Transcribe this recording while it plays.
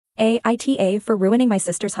AITAH for ruining my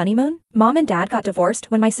sister's honeymoon? Mom and Dad got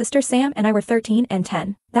divorced when my sister Sam and I were 13 and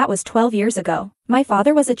 10. That was 12 years ago. My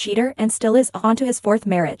father was a cheater and still is, on to his fourth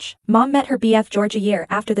marriage. Mom met her BF George a year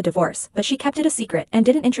after the divorce, but she kept it a secret and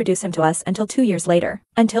didn't introduce him to us until 2 years later,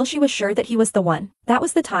 until she was sure that he was the one. That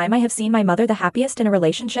was the time I have seen my mother the happiest in a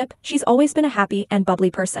relationship. She's always been a happy and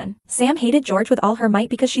bubbly person. Sam hated George with all her might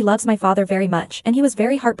because she loves my father very much, and he was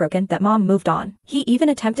very heartbroken that Mom moved on. He even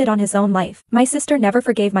attempted on his own life. My sister never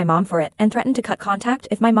forgave my mom for it and threatened to cut contact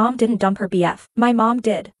if my mom didn't dump her BF. My mom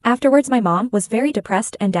did. Afterwards my mom was very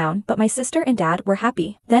depressed and down, but my sister and dad were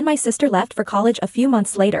happy. Then my sister left for college a few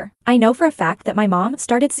months later. I know for a fact that my mom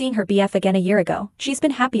started seeing her BF again a year ago. She's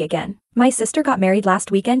been happy again. My sister got married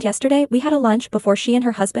last weekend. Yesterday we had a lunch before she and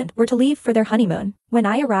her husband were to leave for their honeymoon. When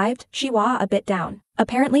I arrived, she was a bit down.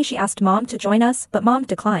 Apparently she asked Mom to join us, but Mom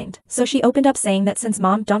declined. So she opened up saying that since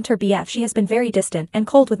Mom dumped her BF she has been very distant and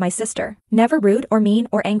cold with my sister. Never rude or mean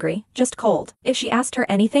or angry, just cold. If she asked her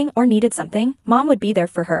anything or needed something, Mom would be there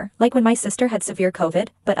for her, like when my sister had severe COVID,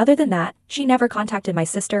 but other than that, she never contacted my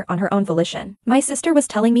sister on her own volition. My sister was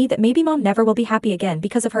telling me that maybe Mom never will be happy again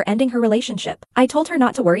because of her ending her relationship. I told her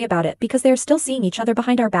not to worry about it because they are still seeing each other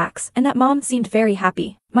behind our backs and that Mom seemed very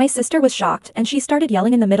happy. My sister was shocked and she started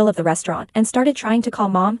yelling in the middle of the restaurant and started trying to call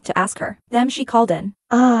Mom to ask her. Then she called in.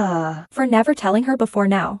 For never telling her before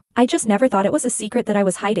now. I just never thought it was a secret that I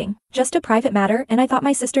was hiding. Just a private matter, and I thought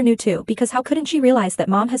my sister knew too because how couldn't she realize that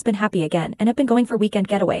Mom has been happy again and have been going for weekend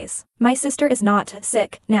getaways. My sister is not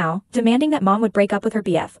sick now, demanding that Mom would break up with her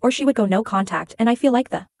BF or she would go no contact, and I feel like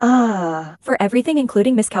the for everything,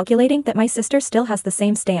 including miscalculating that my sister still has the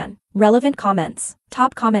same stand. Relevant comments.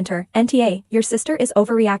 Top commenter, NTA, your sister is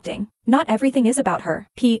overreacting. Not everything is about her.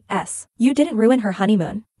 P.S. You didn't ruin her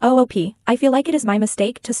honeymoon. OOP, I feel like it is my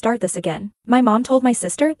mistake to start this again. My mom told my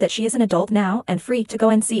sister that she is an adult now and free to go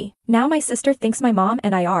and see. Now my sister thinks my mom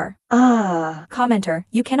and I are. Commenter,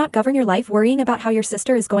 you cannot govern your life worrying about how your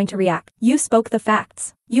sister is going to react. You spoke the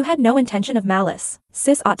facts. You had no intention of malice.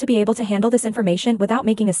 Sis ought to be able to handle this information without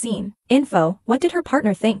making a scene. Info, what did her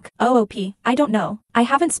partner think? OOP, I don't know. I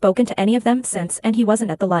haven't spoken to any of them since and he wasn't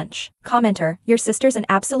at the lunch. Commenter, your sister's an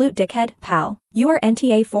absolute dickhead, pal. You are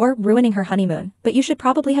NTA for ruining her honeymoon, but you should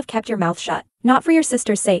probably have kept your mouth shut. Not for your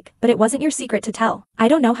sister's sake, but it wasn't your secret to tell. I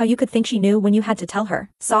don't know how you could think she knew when you had to tell her.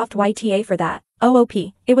 Soft YTA for that. OOP,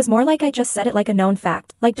 it was more like I just said it like a known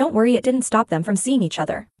fact, like don't worry it didn't stop them from seeing each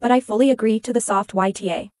other. But I fully agree to the soft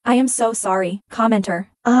YTA. I am so sorry. Commenter.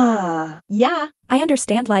 Yeah. I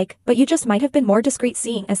understand but you just might have been more discreet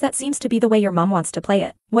seeing as that seems to be the way your mom wants to play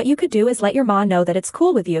it. What you could do is let your mom know that it's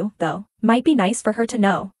cool with you, though. Might be nice for her to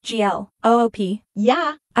know. GL. OOP.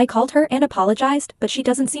 Yeah. I called her and apologized, but she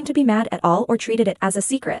doesn't seem to be mad at all or treated it as a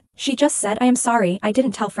secret. She just said I am sorry I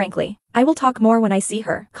didn't tell frankly. I will talk more when I see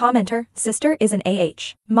her. Commenter, sister is an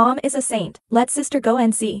AH. Mom is a saint. Let sister go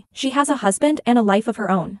and see. She has a husband and a life of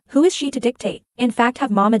her own. Who is she to dictate? In fact,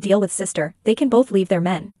 have mom a deal with sister. They can both leave their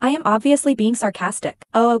men. I am obviously being sarcastic.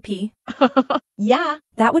 OOP. Yeah.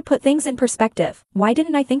 That would put things in perspective. Why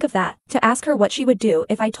didn't I think of that? To ask her what she would do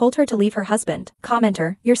if I told her to leave her husband.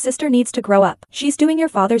 Commenter, your sister needs to grow up. She's doing your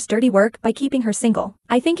father's dirty work by keeping her single.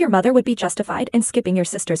 I think your mother would be justified in skipping your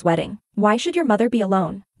sister's wedding. Why should your mother be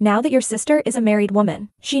alone? Now that your sister is a married woman,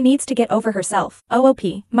 she needs to get over herself. OOP,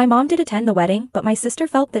 my mom did attend the wedding, but my sister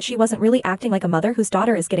felt that she wasn't really acting like a mother whose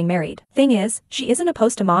daughter is getting married. Thing is, she isn't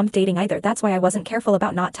opposed to mom dating either, that's why I wasn't careful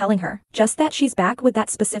about not telling her. Just that she's back with that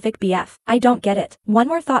specific BF. I don't get it. One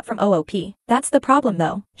more thought from OOP. That's the problem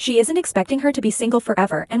though. She isn't expecting her to be single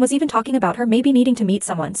forever and was even talking about her maybe needing to meet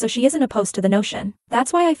someone, so she isn't opposed to the notion.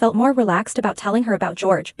 That's why I felt more relaxed about telling her about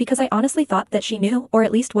George, because I honestly thought that she knew or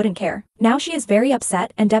at least wouldn't care. Now she is very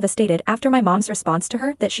upset and devastated after my mom's response to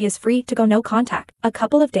her that she is free to go no contact. A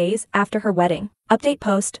couple of days after her wedding. Update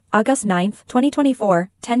post, August 9th,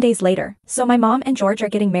 2024, 10 days later. So my mom and George are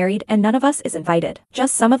getting married and none of us is invited.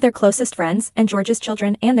 Just some of their closest friends and George's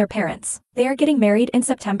children and their parents. They are getting married in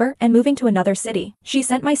September and moving to another city. She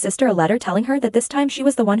sent my sister a letter telling her that this time she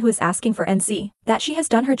was the one who is asking for NC. That she has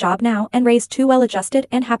done her job now and raised 2 well-adjusted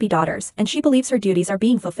and happy daughters, and she believes her duties are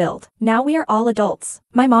being fulfilled. Now we are all adults.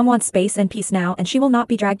 My mom wants space and peace now and she will not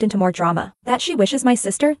be dragged into more drama. That she wishes my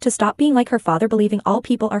sister to stop being like her father, believing all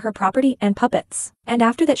people are her property and puppets. And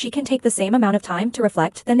after that she can take the same amount of time to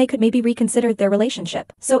reflect, then they could maybe reconsider their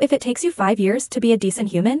relationship. So if it takes you 5 years to be a decent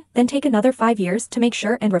human, then take another 5 years to make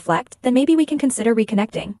sure and reflect, then maybe we can consider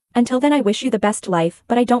reconnecting. Until then I wish you the best life,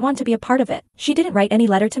 but I don't want to be a part of it. She didn't write any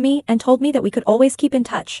letter to me and told me that we could always keep in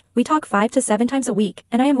touch. We talk 5 to 7 times a week,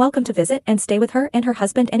 and I am welcome to visit and stay with her and her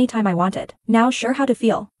husband anytime I wanted. Now sure how to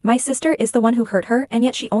feel. My sister is the one who hurt her, and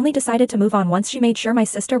yet she only decided to move on once she made sure my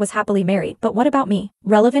sister was happily married. But what about me?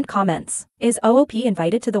 Relevant comments. Is OOP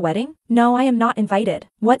invited to the wedding? No, I am not invited.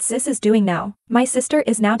 What sis is doing now? My sister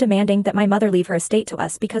is now demanding that my mother leave her estate to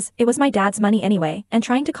us because it was my dad's money anyway, and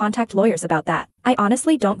trying to contact lawyers about that. I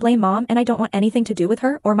honestly don't blame mom, and I don't want anything to do with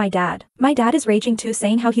her or my dad. My dad is raging too,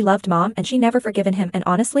 saying how he loved mom and she never forgiven him, and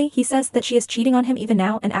honestly he says that she is cheating on him even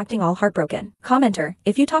now and acting all heartbroken. Commenter,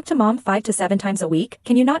 if you talk to mom 5 to 7 times a week,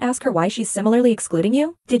 can you not ask her why she's similarly excluding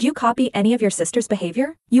you? Did you copy any of your sister's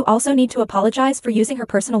behavior? You also need to apologize for using her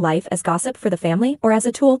personal life as gossip for the family or as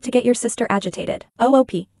a tool to get your sister agitated.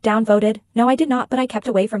 OOP, downvoted. No, I did not, but I kept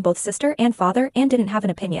away from both sister and father and didn't have an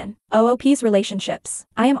opinion. OOP's relationships.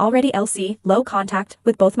 I am already LC, low contact,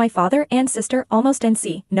 with both my father and sister, almost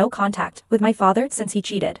NC, no contact, with my father since he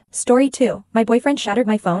cheated. Story 2. My boyfriend shattered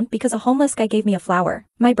my phone because a homeless guy gave me a flower.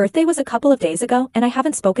 My birthday was a couple of days ago and I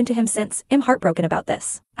haven't spoken to him since. I'm heartbroken about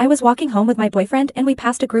this. I was walking home with my boyfriend and we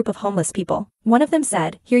passed a group of homeless people. One of them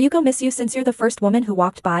said, "Here you go, miss you since you're the first woman who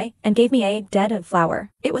walked by," and gave me a dead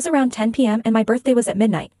flower. It was around 10 p.m. and my birthday was at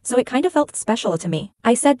midnight, so it kind of felt special to me.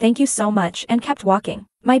 I said thank you so much and kept walking.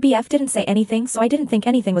 My BF didn't say anything, so I didn't think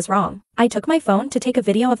anything was wrong. I took my phone to take a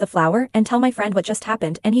video of the flower and tell my friend what just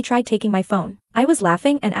happened, and he tried taking my phone. I was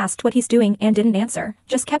laughing and asked what he's doing and didn't answer,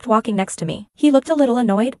 just kept walking next to me. He looked a little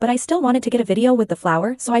annoyed, but I still wanted to get a video with the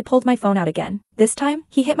flower, so I pulled my phone out again. This time,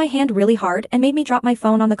 he hit my hand really hard and made me drop my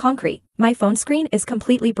phone on the concrete. My phone screen is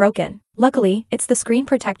completely broken. Luckily, it's the screen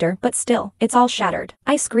protector, but still, it's all shattered.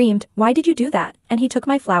 I screamed, "Why did you do that?" And he took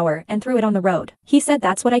my flower and threw it on the road. He said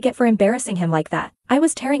that's what I get for embarrassing him like that. I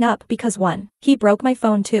was tearing up because 1. He broke my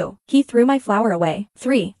phone. 2. He threw my flower away.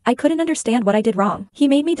 3. I couldn't understand what I did wrong. He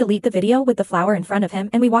made me delete the video with the flower in front of him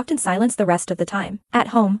and we walked in silence the rest of the time. At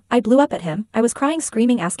home, I blew up at him. I was crying,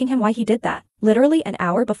 screaming, asking him why he did that. Literally an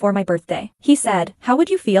hour before my birthday. He said, "How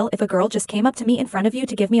would you feel if a girl just came up to me in front of you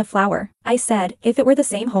to give me a flower?" I said, "If it were the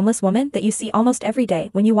same homeless woman that you see almost every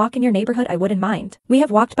day when you walk in your neighborhood, I wouldn't mind. We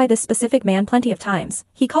have walked by this specific man plenty of times."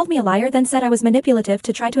 He called me a liar, then said I was manipulative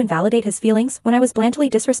to try to invalidate his feelings when I was blandly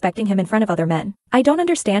disrespecting him in front of other men. I don't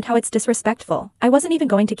understand how it's disrespectful. I wasn't even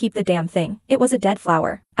going to keep the damn thing. It was a dead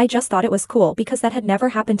flower. I just thought it was cool because that had never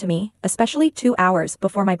happened to me, especially 2 hours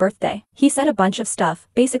before my birthday. He said a bunch of stuff,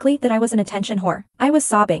 basically that I was an attention whore. I was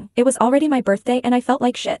sobbing. It was already my birthday and I felt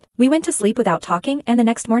like shit. We went to sleep without talking and the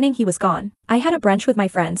next morning he was gone. I had a brunch with my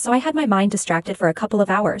friends, so I had my mind distracted for a couple of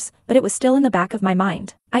hours, but it was still in the back of my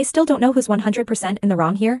mind. I still don't know who's 100% in the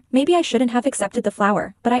wrong here. Maybe I shouldn't have accepted the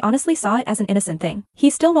flower, but I honestly saw it as an innocent thing. He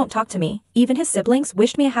still won't talk to me. Even his siblings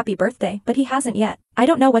wished me a happy birthday, but he hasn't yet. I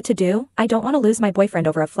don't know what to do. I don't want to lose my boyfriend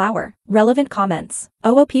over a flower. Relevant comments.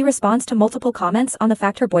 OOP responds to multiple comments on the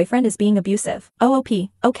fact her boyfriend is being abusive. OOP,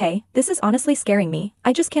 okay, this is honestly scaring me.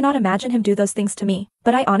 I just cannot imagine him do those things to me.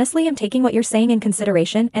 But I honestly am taking what you're saying in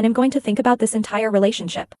consideration and am going to think about this entire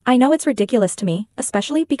relationship. I know it's ridiculous to me,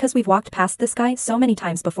 especially because we've walked past this guy so many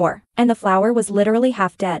times before. And the flower was literally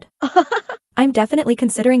half dead. I'm definitely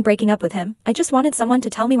considering breaking up with him. I just wanted someone to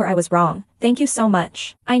tell me where I was wrong. Thank you so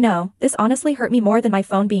much. I know, this honestly hurt me more than my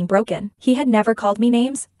phone being broken. He had never called me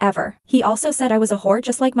names, ever. He also said I was a whore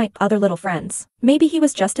just like my other little friends. Maybe he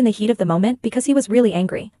was just in the heat of the moment because he was really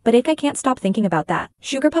angry. But I can't stop thinking about that.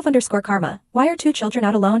 Sugarpuff_karma. Why are 2 children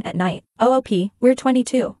out alone at night? OOP, we're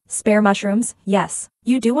 22. Spare mushrooms, yes.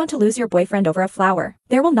 You do want to lose your boyfriend over a flower.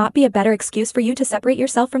 There will not be a better excuse for you to separate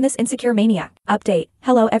yourself from this insecure maniac. Update.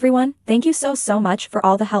 Hello everyone, thank you so much for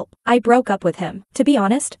all the help. I broke up with him. To be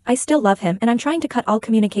honest, I still love him and I'm trying to cut all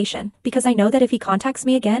communication, because I know that if he contacts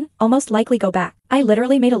me again, I'll most likely go back. I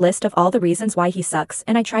literally made a list of all the reasons why he sucks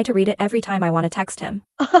and I try to read it every time I want to text him.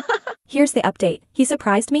 Here's the update. He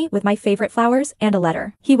surprised me with my favorite flowers and a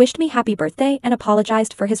letter. He wished me happy birthday and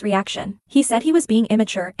apologized for his reaction. He said he was being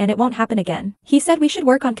immature and it won't happen again. He said we should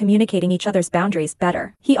work on communicating each other's boundaries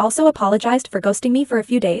better. He also apologized for ghosting me for a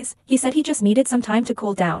few days. He said he just needed some time to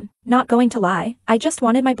cool down. Not going to lie, I just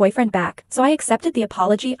wanted my boyfriend back, so I accepted the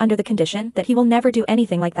apology under the condition that he will never do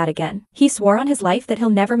anything like that again. He swore on his life that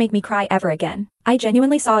he'll never make me cry ever again. I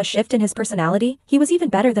genuinely saw a shift in his personality. He was even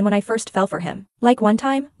better than when I first fell for him. Like one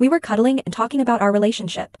time, we were cuddling and talking about our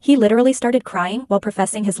relationship. He literally started crying while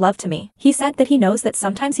professing his love to me. He said that he knows that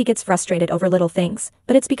sometimes he gets frustrated over little things,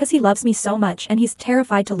 but it's because he loves me so much and he's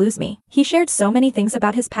terrified to lose me. He shared so many things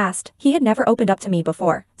about his past. He had never opened up to me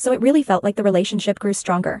before, so it really felt like the relationship grew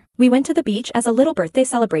stronger. We went to the beach as a little birthday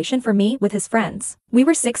celebration for me with his friends. We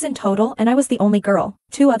were 6 in total and I was the only girl.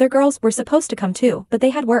 2 other girls were supposed to come too, but they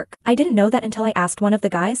had work. I didn't know that until I asked one of the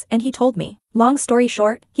guys and he told me. Long story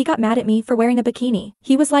short, he got mad at me for wearing a bikini.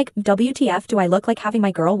 He was like, WTF, do I look like having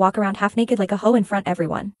my girl walk around half naked like a hoe in front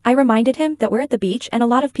everyone? I reminded him that we're at the beach and a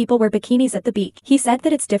lot of people wear bikinis at the beach. He said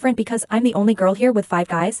that it's different because I'm the only girl here with 5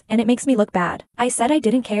 guys and it makes me look bad. I said I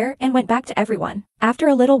didn't care and went back to everyone. After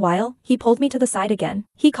a little while, he pulled me to the side again.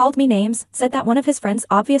 He called me names, said that one of his friends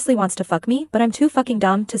obviously wants to fuck me, but I'm too fucking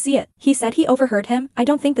dumb to see it. He said he overheard him. I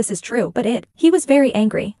don't think this is true, but he was very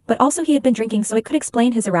angry, but also he had been drinking, so it could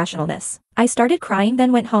explain his irrationalness. I started crying,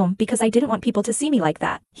 then went home because I didn't want people to see me like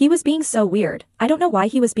that. He was being so weird. I don't know why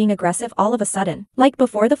he was being aggressive all of a sudden. Like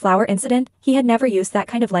before the flower incident, he had never used that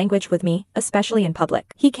kind of language with me, especially in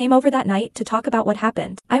public. He came over that night to talk about what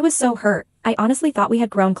happened. I was so hurt. I honestly thought we had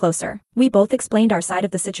grown closer. We both explained our side of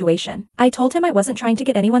the situation. I told him I wasn't trying to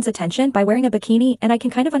get anyone's attention by wearing a bikini, and I can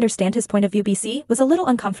kind of understand his point of view. BC was a little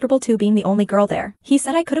uncomfortable too being the only girl there. He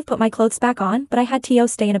said I could have put my clothes back on, but I had to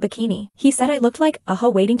stay in a bikini. He said I looked like a hoe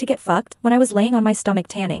waiting to get fucked when I was laying on my stomach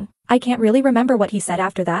tanning. I can't really remember what he said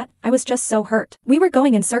after that. I was just so hurt. We were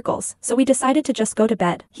going in circles, so we decided to just go to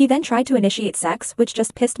bed. He then tried to initiate sex, which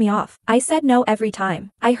just pissed me off. I said no every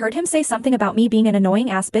time. I heard him say something about me being an annoying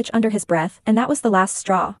ass bitch under his breath, and that was the last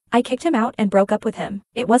straw. I kicked him out and broke up with him.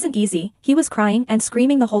 It wasn't easy. He was crying and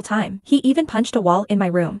screaming the whole time. He even punched a wall in my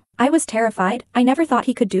room. I was terrified. I never thought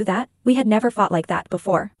he could do that. We had never fought like that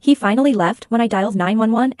before. He finally left when I dialed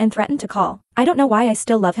 911 and threatened to call. I don't know why I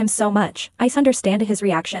still love him so much. I understand his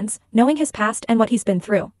reactions, knowing his past and what he's been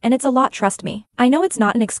through. And it's a lot, trust me. I know it's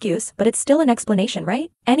not an excuse, but it's still an explanation,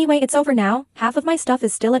 right? Anyway, it's over now. Half of my stuff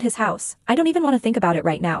is still at his house. I don't even want to think about it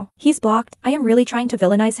right now. He's blocked. I am really trying to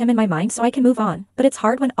villainize him in my mind so I can move on. But it's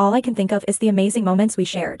hard when all I can think of is the amazing moments we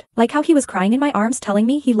shared. Like how he was crying in my arms telling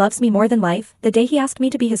me he loves me more than life, the day he asked me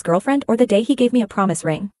to be his girlfriend, or the day he gave me a promise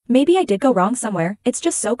ring. Maybe I did go wrong somewhere. It's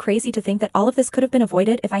just so crazy to think that all of this could have been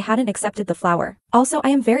avoided if I hadn't accepted the flower. Also, I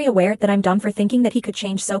am very aware that I'm dumb for thinking that he could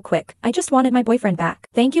change so quick. I just wanted my boyfriend back.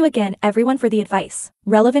 Thank you again, everyone, for the advice.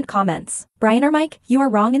 Relevant comments. Brian or Mike, you are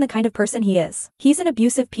wrong in the kind of person he is. He's an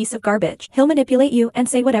abusive piece of garbage. He'll manipulate you and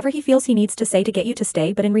say whatever he feels he needs to say to get you to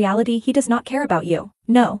stay, but in reality he does not care about you.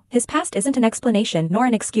 No, his past isn't an explanation nor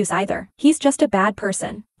an excuse either. He's just a bad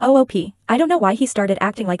person. OOP. I don't know why he started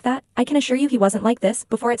acting like that. I can assure you he wasn't like this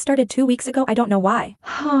before it started 2 weeks ago. I don't know why.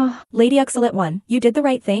 Lady Excellent One, you did the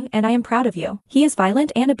right thing and I am proud of you. He is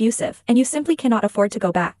violent and abusive, and you simply cannot afford to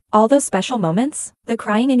go back. All those special moments, the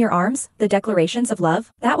crying in your arms, the declarations of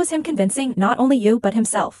love, that was him convincing not only you but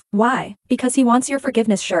himself. Why? Because he wants your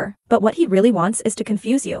forgiveness, sure, but what he really wants is to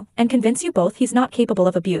confuse you and convince you both he's not capable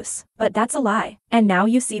of abuse. But that's a lie. And now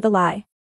you see the lie.